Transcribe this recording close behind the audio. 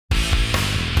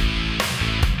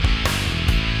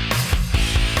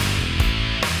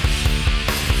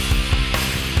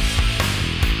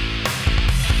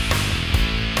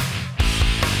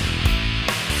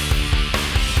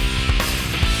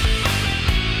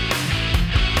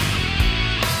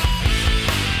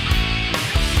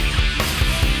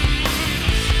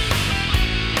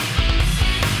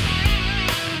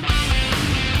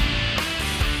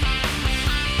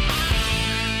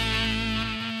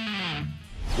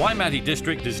Waimate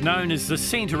district is known as the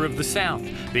centre of the south,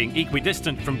 being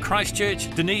equidistant from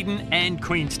Christchurch, Dunedin and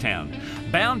Queenstown.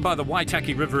 Bound by the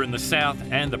Waitaki River in the south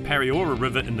and the Pariora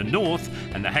River in the north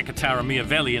and the Hakataramia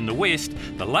Valley in the west,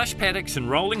 the lush paddocks and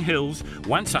rolling hills,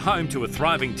 once a home to a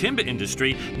thriving timber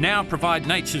industry, now provide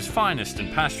nature's finest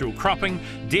in pastoral cropping,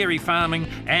 dairy farming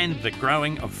and the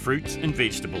growing of fruits and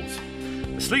vegetables.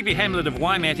 The sleepy hamlet of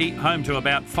Waimate, home to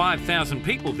about 5,000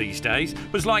 people these days,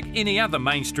 was like any other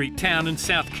Main Street town in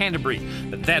South Canterbury.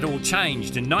 But that all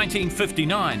changed in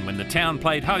 1959 when the town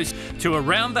played host to a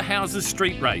round the houses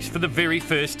street race for the very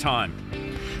first time.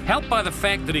 Helped by the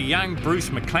fact that a young Bruce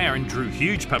McKeown drew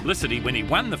huge publicity when he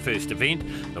won the first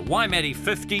event, the Waimate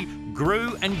 50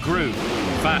 grew and grew,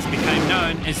 and fast became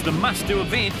known as the must-do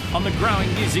event on the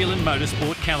growing New Zealand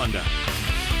motorsport calendar.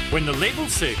 When the level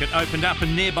circuit opened up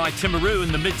in nearby Timaru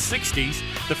in the mid-60s,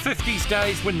 the 50s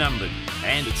days were numbered,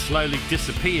 and it slowly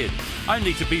disappeared,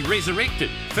 only to be resurrected,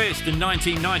 first in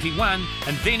 1991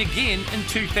 and then again in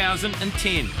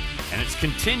 2010. And it's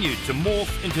continued to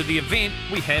morph into the event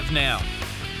we have now.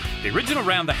 The original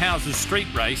Round the Houses street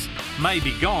race may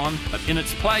be gone, but in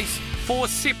its place, 4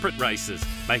 separate races,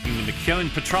 making the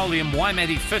McKeown Petroleum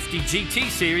Waimate 50 GT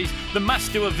Series the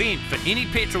must-do event for any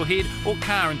petrolhead or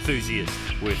car enthusiast,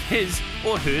 worth his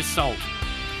or her salt.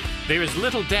 There is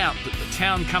little doubt that the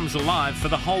town comes alive for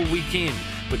the whole weekend,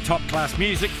 with top-class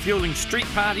music fueling street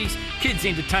parties, kids'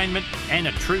 entertainment and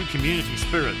a true community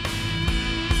spirit.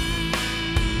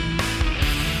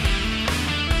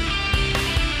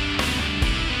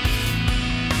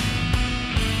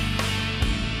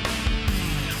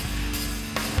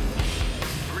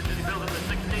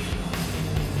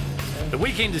 The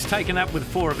weekend is taken up with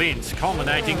 4 events,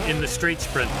 culminating in the street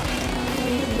sprint.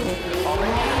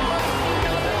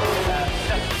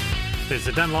 There's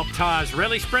the Dunlop Tyres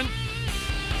Rally Sprint,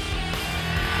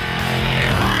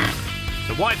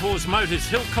 the Whitehorse Motors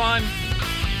Hillclimb,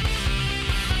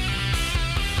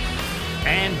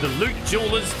 and the Loot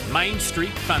Jewellers Main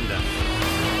Street Thunder.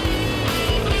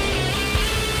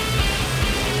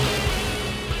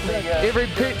 Every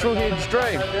petrolhead's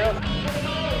dream.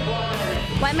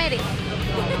 Waimate.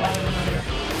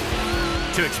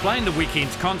 To explain the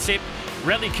weekend's concept,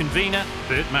 rally convener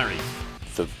Bert Murray.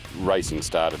 The racing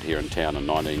started here in town in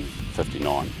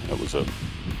 1959. It was a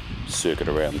circuit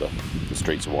around the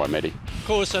streets of Waimate. Of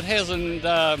course, it hasn't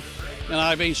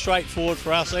been straightforward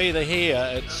for us either here.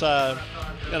 It's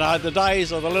the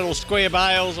days of the little square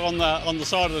bales on the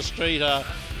side of the street are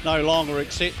no longer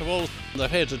acceptable. They've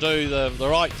had to do the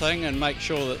right thing and make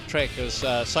sure that the track is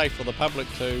safe for the public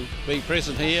to be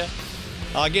present here.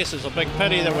 I guess it's a big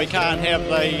pity that we can't have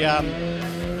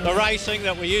the racing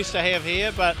that we used to have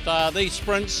here, but these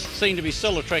sprints seem to be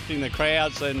still attracting the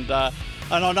crowds, and I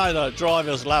know the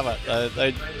drivers love it.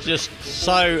 They're just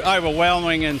so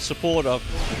overwhelming and supportive.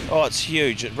 Oh, it's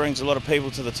huge. It brings a lot of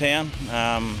people to the town.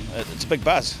 It's a big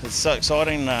buzz. It's so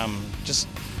exciting. Just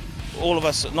all of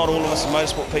us, not all of us are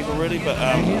motorsport people really, but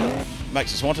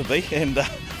makes us want to be and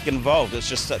get involved. It's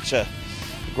just such a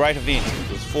great event.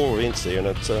 There's 4 events there, and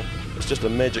it's just a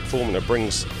magic formula. It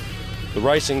brings the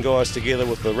racing guys together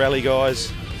with the rally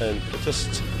guys, and it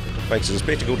just makes it a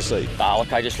spectacle to see.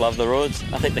 Look, I just love the roads.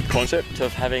 I think the concept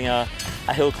of having a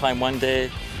hill climb one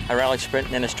day, a rally sprint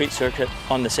and then a street circuit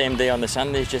on the same day on the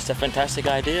Sunday is just a fantastic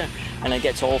idea, and it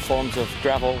gets all forms of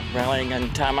gravel, rallying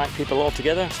and tarmac people all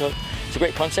together, so it's a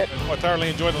great concept. I thoroughly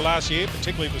enjoyed it last year,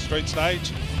 particularly the street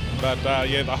stage, but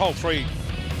yeah, the whole 3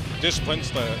 disciplines,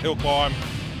 the hill climb,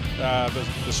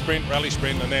 the sprint, rally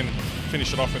sprint, and then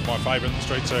finish it off with my favourite, the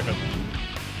street circuit.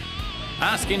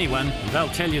 Ask anyone and they'll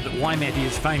tell you that Waimate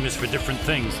is famous for different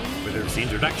things, whether it's the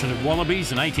introduction of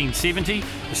wallabies in 1870,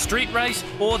 the street race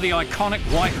or the iconic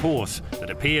white horse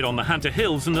that appeared on the Hunter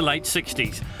Hills in the late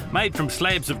 60s, made from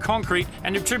slabs of concrete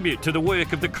and a tribute to the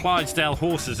work of the Clydesdale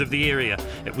horses of the area.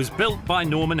 It was built by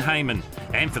Norman Heyman,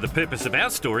 and for the purpose of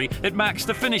our story, it marks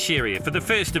the finish area for the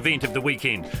first event of the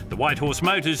weekend, the Whitehorse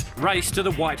Motors race to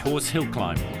the Whitehorse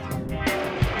Hillclimb.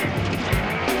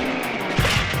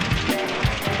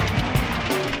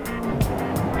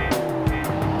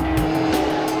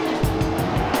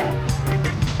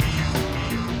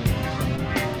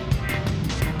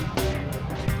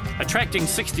 Attracting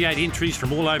 68 entries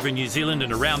from all over New Zealand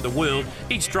and around the world,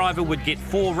 each driver would get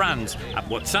 4 runs up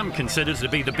what some consider to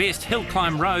be the best hill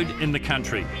climb road in the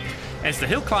country. As the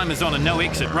hill climb is on a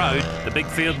no-exit road, the big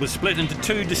field was split into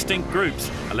 2 distinct groups,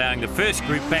 allowing the first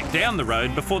group back down the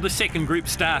road before the second group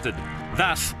started,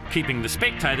 thus keeping the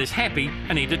spectators happy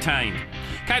and entertained.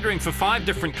 Catering for 5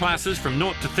 different classes from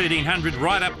 0 to 1300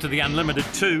 right up to the unlimited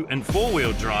 2- and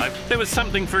 4-wheel drive, there was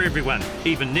something for everyone,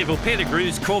 even Neville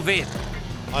Pettigrew's Corvette.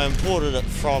 I imported it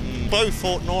from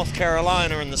Beaufort, North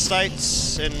Carolina in the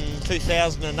States in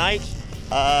 2008,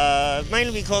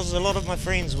 mainly because a lot of my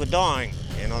friends were dying,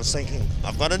 and I was thinking,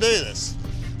 I've got to do this,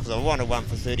 because I've wanted one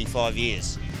for 35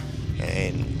 years,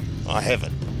 and I have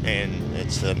it, and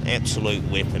it's an absolute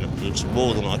weapon. It's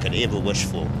more than I could ever wish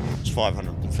for. It's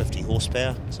 550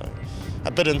 horsepower, so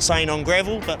a bit insane on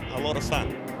gravel, but a lot of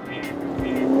fun.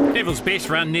 Neville's best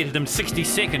run netted him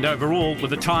 62nd overall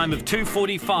with a time of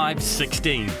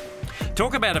 2:45.16.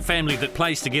 Talk about a family that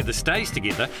plays together, stays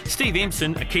together. Steve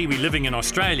Empson, a Kiwi living in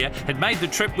Australia, had made the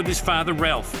trip with his father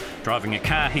Ralph, driving a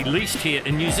car he leased here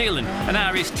in New Zealand, an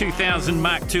RS 2000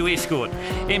 Mark II Escort.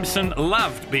 Empson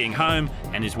loved being home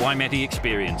and his Waimate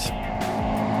experience.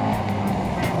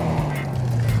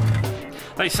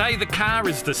 They say the car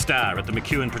is the star at the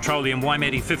McKeown Petroleum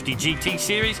Waimate 50 GT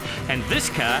Series, and this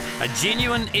car, a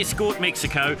genuine Escort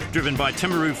Mexico driven by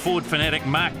Timaru Ford fanatic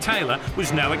Mark Taylor,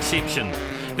 was no exception.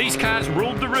 These cars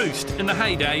ruled the roost in the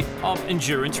heyday of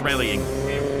endurance rallying.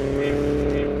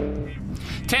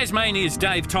 Tasmania's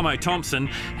Dave Tomo Thompson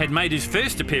had made his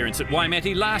first appearance at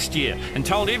Waimate last year and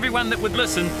told everyone that would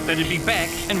listen that he'd be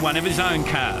back in one of his own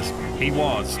cars. He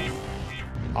was.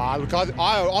 Look,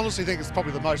 I honestly think it's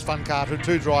probably the most fun car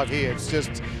to drive here. It's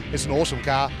an awesome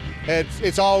car.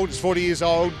 It's old, it's 40 years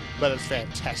old, but it's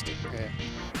fantastic. Yeah.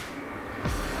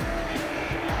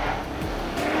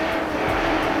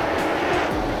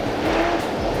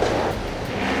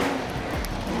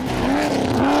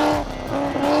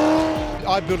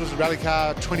 I built it as a rally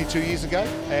car 22 years ago,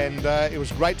 and it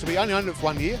was great to be. I only owned it for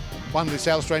 1 year. Won the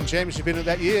South Australian Championship in it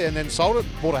that year, and then sold it,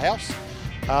 bought a house.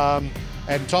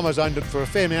 And Tomo's owned it for a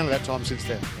fair amount of that time since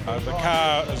then. The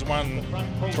car has won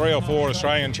 3 or 4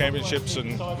 Australian championships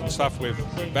and stuff with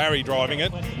Barry driving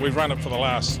it. We've run it for the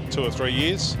last 2 or 3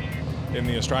 years in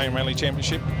the Australian Rally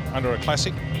Championship under a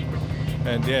classic.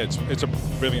 And yeah, it's a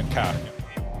brilliant car.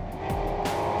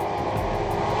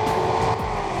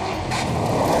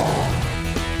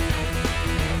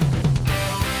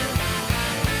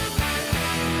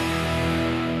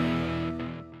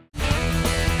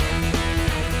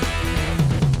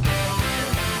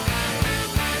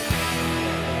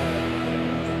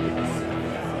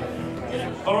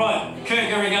 All right, Kirk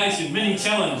Irrigation mini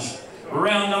challenge.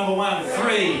 Round number 1,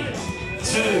 3,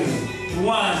 2,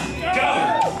 1,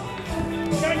 go!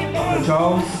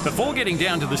 Before getting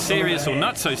down to the serious or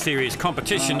not so serious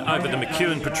competition over the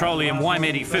McKeown Petroleum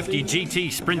Waimate 50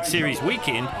 GT Sprint Series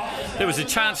weekend, there was a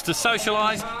chance to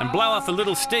socialise and blow off a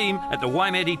little steam at the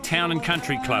Waimate Town and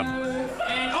Country Club.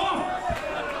 And on!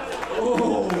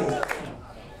 Oh,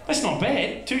 that's not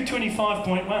bad,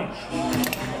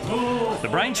 225.1. The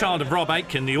brainchild of Rob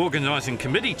Aitken, the organising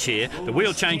committee chair, the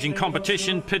wheel-changing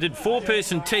competition pitted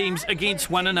 4-person teams against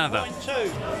one another.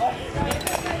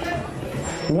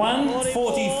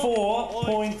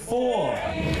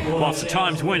 1:44.4. Whilst the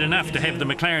times weren't enough to have the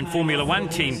McLaren Formula One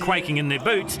team quaking in their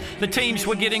boots, the teams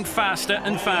were getting faster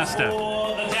and faster.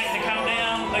 The jack to come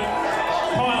down, the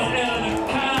pilot out of the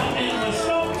car and the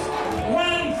stops.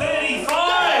 1:35.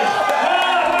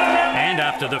 And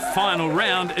after the final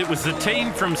round, it was the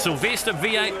team from Sylvester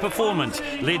V8 Performance,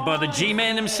 led by the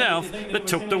G-Man himself, that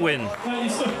took the win. You're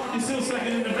still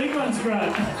second in the big ones,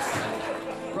 great.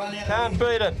 Can't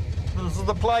beat it. This is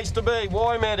the place to be,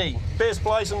 Waimate, best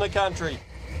place in the country.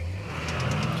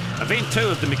 Event 2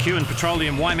 of the McKeown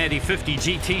Petroleum Waimate 50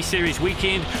 GT Series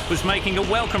weekend was making a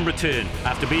welcome return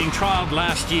after being trialled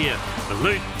last year. The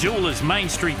Loot Jeweller's Main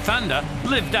Street Thunder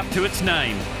lived up to its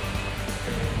name.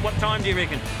 What time do you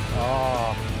reckon?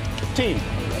 10.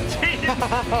 10?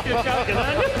 You're joking,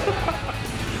 aren't you?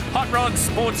 Hot rods,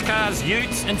 sports cars,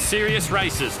 utes and serious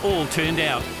races all turned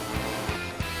out.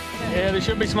 Yeah, there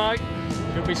should be smoke.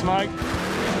 Should be smoke.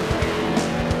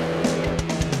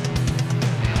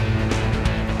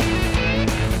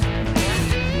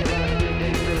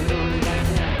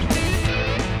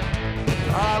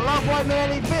 Love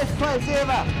Waimate, best place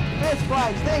ever. Best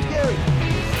place, thank you.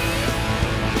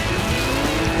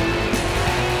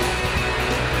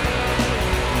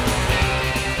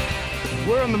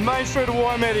 We're on the main street of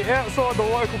Waimate, outside the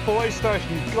local police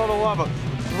station. You've got to love it.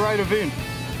 Great event.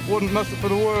 Wouldn't miss it for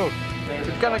the world.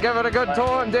 Gonna give it a good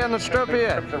time down the strip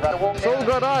here. It's all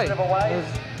good, eh?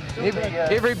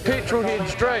 Every petrol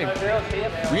head's dream.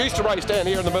 We used to race down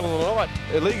here in the middle of the night,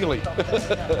 illegally.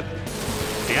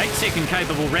 The 8-second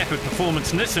capable rapid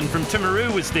performance Nissan from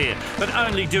Timaru was there, but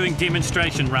only doing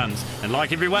demonstration runs, and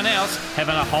like everyone else,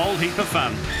 having a whole heap of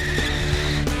fun.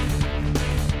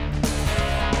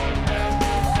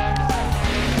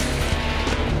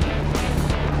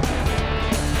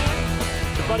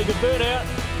 Everybody good burn out.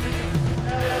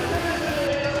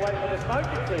 Wait for the smoke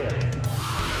to clear.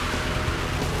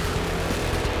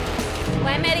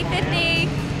 Waimate 50.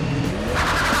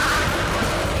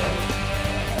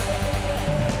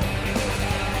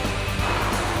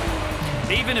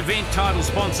 Even event title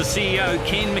sponsor CEO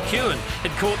Ken McKeown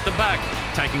had caught the bug,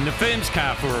 taking the firm's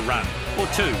car for a run, or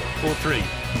 2, or 3.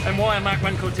 And why a Mark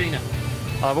 1 Cortina?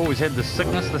 I've always had this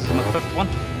sickness. This is my 5th one.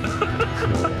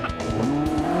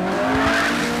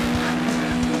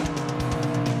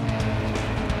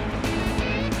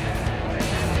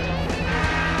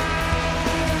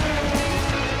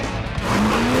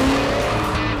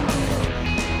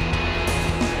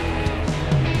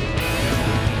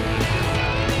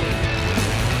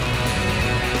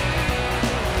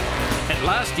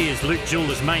 Last year's Luke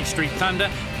Jeweller's Main Street Thunder,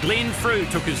 Glenn Frew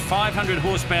took his 500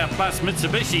 horsepower plus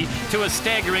Mitsubishi to a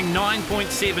staggering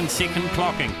 9.7 second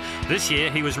clocking. This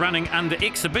year he was running under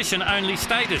exhibition only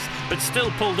status, but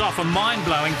still pulled off a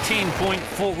mind-blowing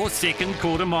 10.4 second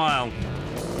quarter mile.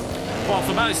 While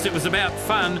for most it was about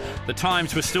fun, the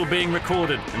times were still being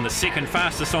recorded, and the second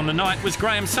fastest on the night was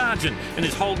Graham Sargent in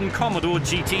his Holden Commodore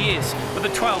GTS with a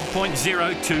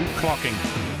 12.02 clocking.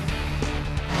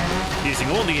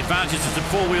 Using all the advantages of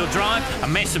four-wheel drive, a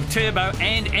massive turbo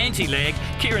and anti-lag,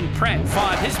 Kieran Pratt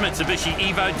fired his Mitsubishi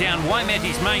Evo down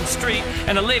Waimate's Main Street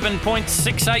in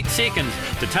 11.68 seconds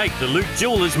to take the Luke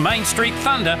Jeweller's Main Street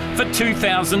Thunder for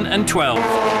 2012.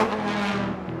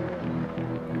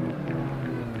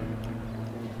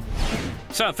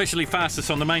 So officially fastest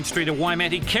on the main street of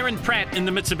Waimate, Kieran Pratt in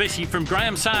the Mitsubishi from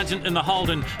Graham Sargent in the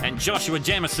Holden and Joshua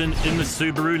Jamieson in the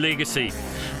Subaru Legacy.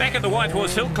 Back at the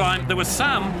Whitehorse Hillclimb, there were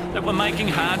some that were making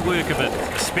hard work of it,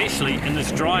 especially in this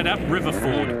dried up river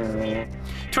ford.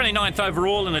 29th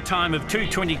overall in a time of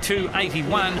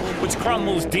 2:22.81 was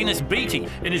Cromwell's Dennis Beattie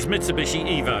in his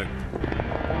Mitsubishi Evo.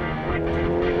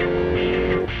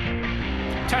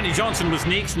 Tony Johnson was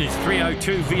next in his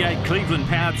 302 V8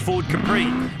 Cleveland-powered Ford Capri,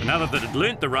 another that had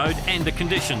learnt the road and the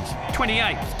conditions.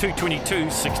 28th,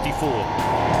 2:22.64.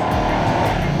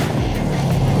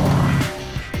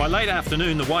 By late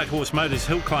afternoon, the Whitehorse Motors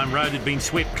Hillclimb Road had been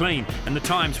swept clean and the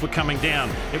times were coming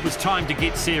down. It was time to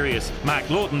get serious, Mark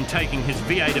Lawton taking his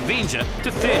V8 Avenger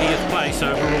to 30th place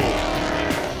overall.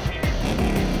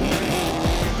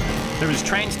 There is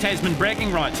Trans-Tasman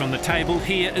bragging rights on the table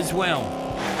here as well.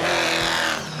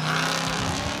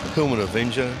 Hillman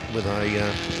Avenger with a I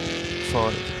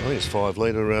think it's 5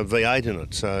 litre V8 in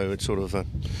it, so it's sort of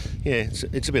yeah,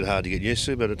 it's a bit hard to get used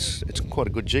to, but it's quite a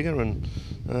good jigger, and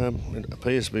it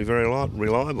appears to be very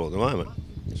reliable at the moment.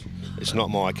 It's not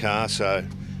my car, so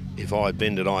if I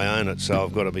bend it, I own it, so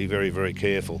I've got to be very, very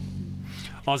careful.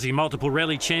 Aussie multiple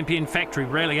rally champion, factory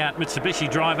rally art Mitsubishi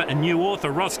driver and new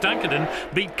author Ross Dunkerton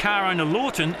beat car owner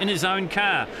Lawton in his own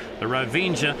car. The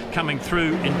Rovenger coming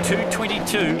through in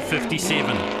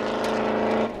 2:22.57.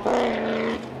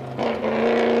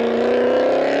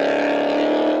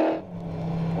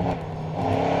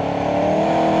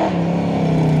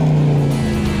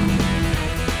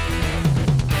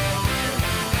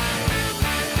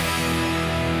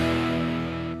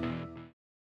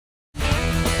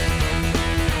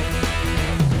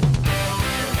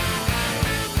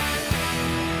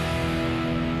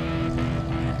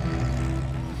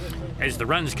 As the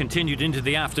runs continued into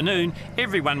the afternoon,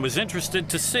 everyone was interested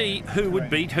to see who would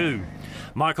beat who.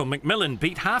 Michael McMillan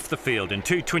beat half the field in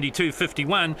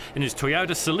 2:22.51 in his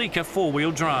Toyota Celica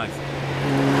four-wheel drive.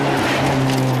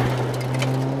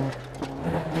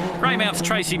 Greymouth's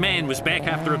Tracy Mann was back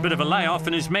after a bit of a layoff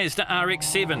in his Mazda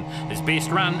RX-7. His best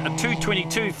run, a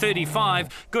 2:22.35,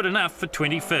 good enough for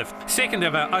 25th. Second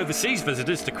of our overseas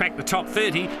visitors to crack the top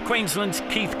 30, Queensland's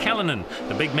Keith Callanan.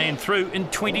 The big man threw in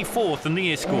 24th in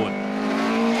the Escort.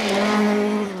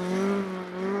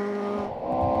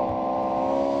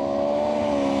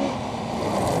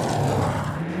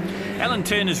 Alan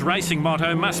Turner's racing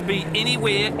motto must be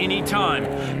anywhere, anytime.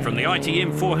 From the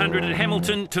ITM 400 at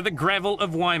Hamilton to the gravel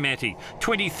of Waimate.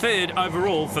 23rd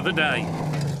overall for the day.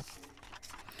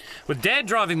 With Dad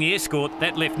driving the Escort,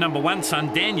 that left #1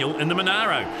 son Daniel in the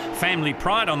Monaro. Family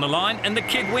pride on the line, and the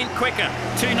kid went quicker.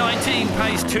 2:19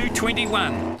 pays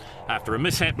 2:21. After a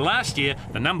mishap last year,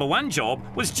 the #1 job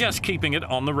was just keeping it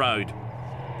on the road.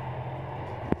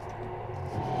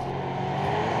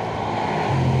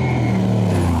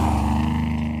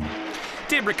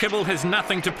 Deborah Kibble has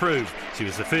nothing to prove. She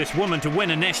was the first woman to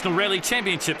win a national rally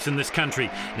championships in this country,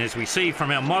 and as we see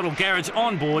from our model garage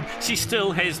onboard, she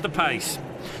still has the pace.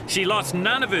 She lost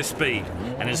none of her speed,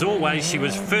 and as always, she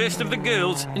was first of the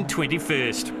girls in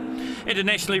 21st.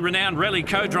 Internationally renowned rally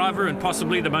co-driver and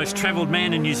possibly the most travelled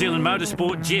man in New Zealand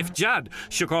motorsport, Jeff Judd,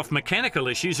 shook off mechanical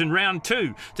issues in round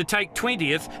 2 to take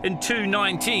 20th in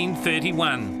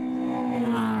 2:19.31.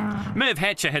 Merv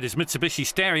Hatcher had his Mitsubishi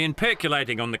Starion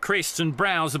percolating on the crests and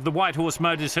brows of the Whitehorse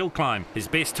Motors Hillclimb. His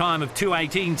best time of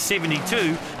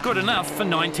 2:18.72, good enough for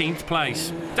 19th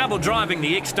place. Double driving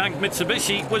the ex-Dunk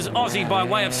Mitsubishi was Aussie by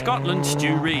way of Scotland,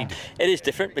 Stu Reid. It is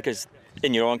different because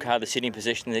in your own car the seating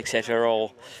positions etc. are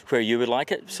all where you would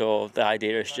like it, so the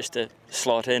idea is just to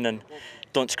slot in and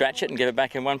don't scratch it and give it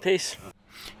back in one piece.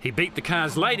 He beat the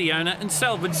car's lady owner and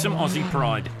salvaged some Aussie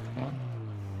pride.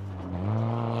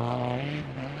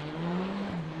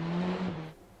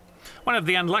 One of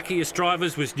the unluckiest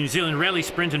drivers was New Zealand rally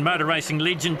sprint and motor racing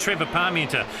legend Trevor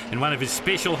Parmenter in one of his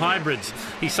special hybrids.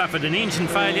 He suffered an engine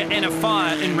failure and a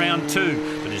fire in round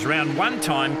 2, but his round 1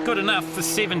 time good enough for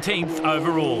 17th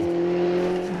overall.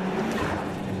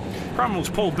 Cromwell's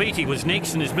Paul Beattie was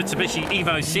next in his Mitsubishi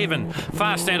Evo 7.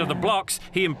 Fast out of the blocks,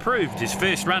 he improved his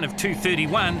first run of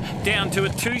 2:31 down to a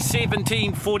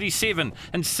 2:17.47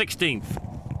 and 16th.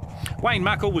 Wayne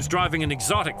Muckle was driving an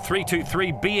exotic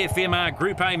 323 BFMR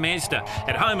Group A Mazda.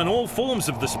 At home in all forms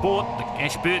of the sport, the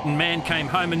Ashburton man came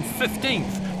home in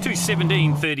 15th,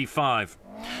 2:17.35.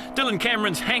 Dylan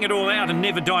Cameron's hang it all out and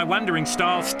never die wondering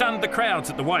style stunned the crowds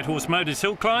at the Whitehorse Motors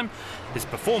Hillclimb. His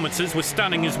performances were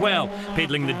stunning as well,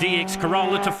 pedalling the DX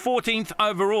Corolla to 14th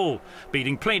overall,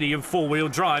 beating plenty of four-wheel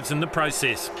drives in the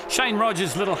process. Shane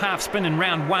Rogers' little half spin in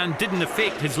round 1 didn't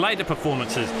affect his later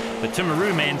performances, the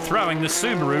Timaru man throwing the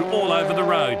Subaru all over the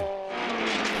road.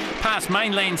 Past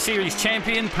Mainland Series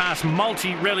champion, past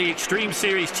Multi-Rally Extreme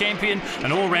Series champion,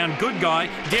 an all-round good guy,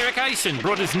 Derek Asen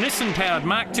brought his Nissan-powered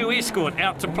Mark II Escort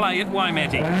out to play at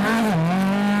Waimate.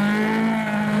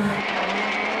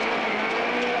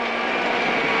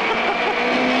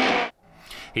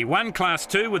 He won Class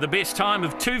 2 with a best time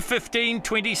of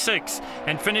 2:15.26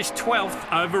 and finished 12th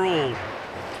overall.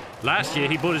 Last year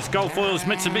he bought his Gulf Oil's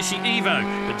Mitsubishi Evo,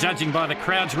 but judging by the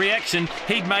crowd's reaction,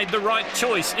 he'd made the right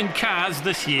choice in cars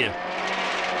this year.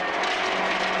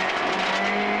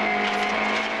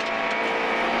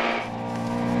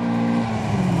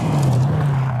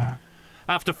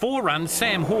 After 4 runs,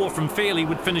 Sam Hoare from Fairley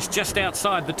would finish just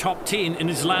outside the top 10 in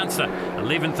his Lancer,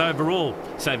 11th overall,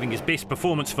 saving his best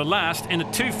performance for last in a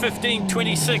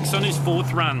 2:15.26 on his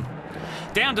 4th run.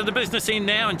 Down to the business end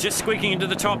now and just squeaking into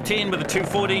the top 10 with a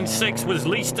 2:14.6 was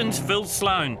Leaston's Phil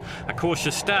Sloan. A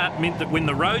cautious start meant that when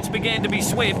the roads began to be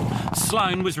swept,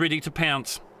 Sloan was ready to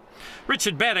pounce.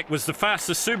 Richard Baddock was the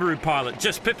fastest Subaru pilot,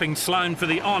 just pipping Sloan for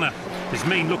the honour. His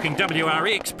mean-looking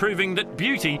WRX proving that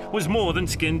beauty was more than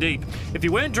skin deep. If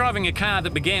you weren't driving a car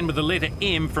that began with the letter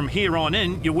M from here on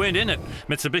in, you weren't in it.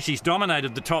 Mitsubishi's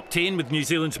dominated the top 10 with New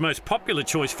Zealand's most popular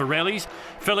choice for rallies,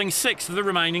 filling 6 of the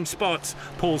remaining spots.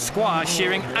 Paul Squire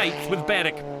sharing 8th with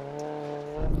Baddock.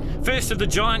 First of the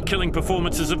giant-killing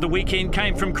performances of the weekend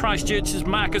came from Christchurch's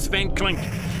Marcus van Klink.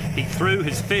 He threw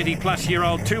his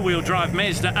 30-plus-year-old two-wheel drive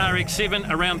Mazda RX-7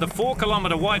 around the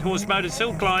 4-kilometre Whitehorse Motors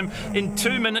Hillclimb in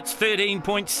 2 minutes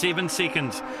 13.7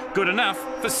 seconds. Good enough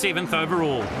for 7th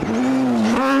overall.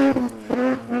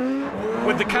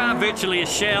 With the car virtually a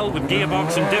shell, with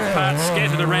gearbox and diff parts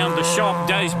scattered around the shop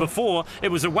days before, it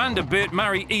was a wonder Bert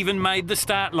Murray even made the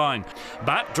start line.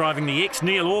 But driving the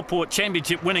ex-Neil Orport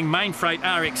Championship-winning main freight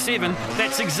RX-7,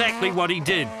 that's exactly what he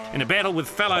did. In a battle with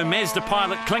fellow Mazda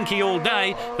pilot Clinky all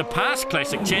day, the past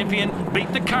classic champion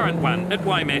beat the current one at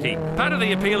Waimate. Part of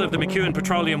the appeal of the McKeown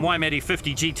Petroleum Waimate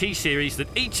 50 GT series that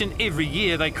each and every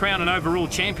year they crown an overall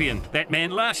champion. That man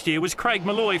last year was Craig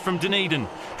Malloy from Dunedin.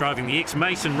 Driving the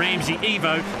ex-Mason Ramsey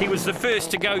Evo, he was the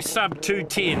first to go sub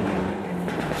 2:10.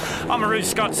 Oamaru's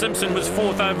Scott Simpson was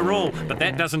 4th overall, but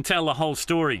that doesn't tell the whole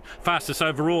story. Fastest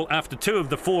overall after 2 of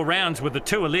the 4 rounds with a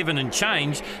 2:11 and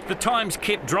change, the times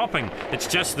kept dropping. It's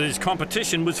just that his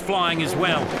competition was flying as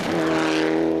well.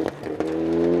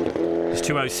 His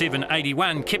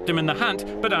 2:07.81 kept him in the hunt,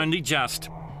 but only just.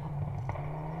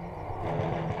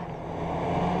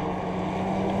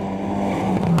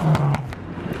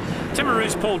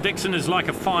 Timaru's Paul Dixon is like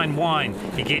a fine wine.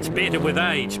 He gets better with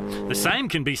age. The same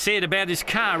can be said about his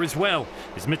car as well.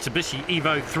 His Mitsubishi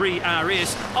Evo 3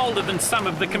 RS, older than some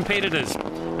of the competitors.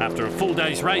 After a full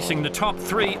day's racing, the top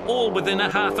 3 all within a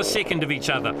half a second of each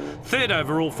other. 3rd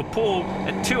overall for Paul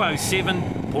at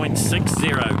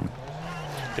 2:07.60.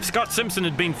 If Scott Simpson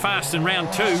had been fast in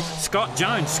round 2, Scott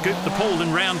Jones scooped the pole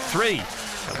in round 3.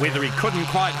 But whether he couldn't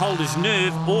quite hold his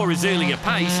nerve or his earlier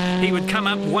pace, he would come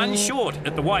up 1 short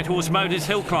at the Whitehorse Motors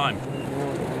Hillclimb.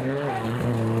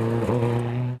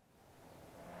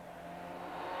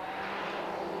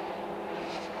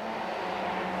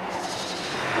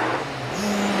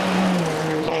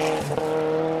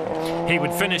 He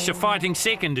would finish a fighting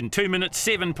second in 2 minutes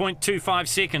 7.25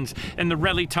 seconds in the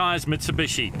Rally Tyres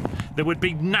Mitsubishi. There would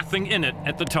be nothing in it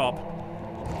at the top.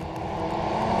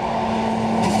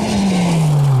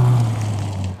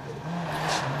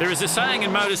 is a saying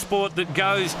in motorsport that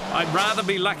goes, I'd rather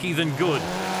be lucky than good.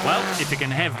 Well, if you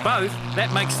can have both,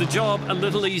 that makes the job a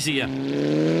little easier.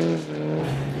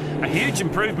 A huge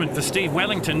improvement for Steve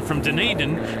Wellington from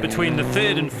Dunedin between the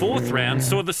 3rd and 4th round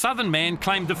saw the Southern man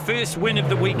claim the first win of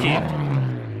the weekend.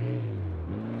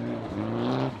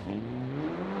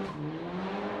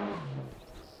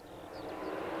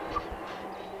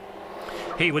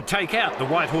 He would take out the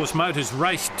Whitehorse Motors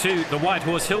race to the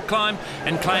Whitehorse Hillclimb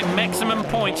and claim maximum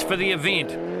points for the event.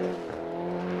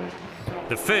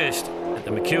 The first at the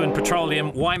McKeown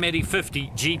Petroleum Waimate 50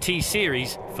 GT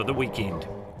Series for the weekend.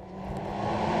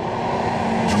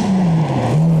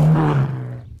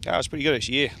 It was pretty good this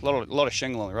year. A lot of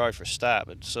shingle on the road for a start,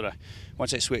 but sort of once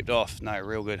they swept off, no,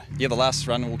 real good. Yeah, the last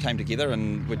run all came together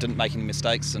and we didn't make any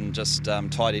mistakes and just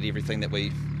tidied everything that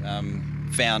we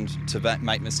found to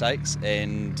make mistakes.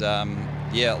 And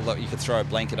yeah, look, you could throw a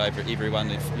blanket over everyone.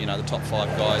 If you know the top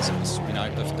 5 guys, it was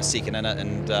a second in it,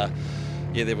 and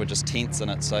yeah, there were just tenths in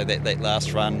it. So that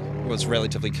last run was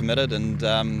relatively committed, and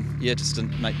yeah, just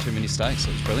didn't make too many mistakes.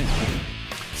 It was brilliant.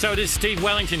 So it is Steve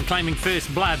Wellington claiming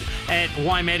first blood at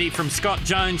Waimate from Scott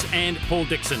Jones and Paul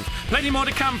Dixon. Plenty more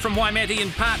to come from Waimate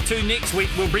in part 2 next week.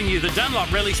 We'll bring you the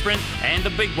Dunlop Rally Sprint and the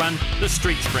big one, the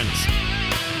Street Sprints.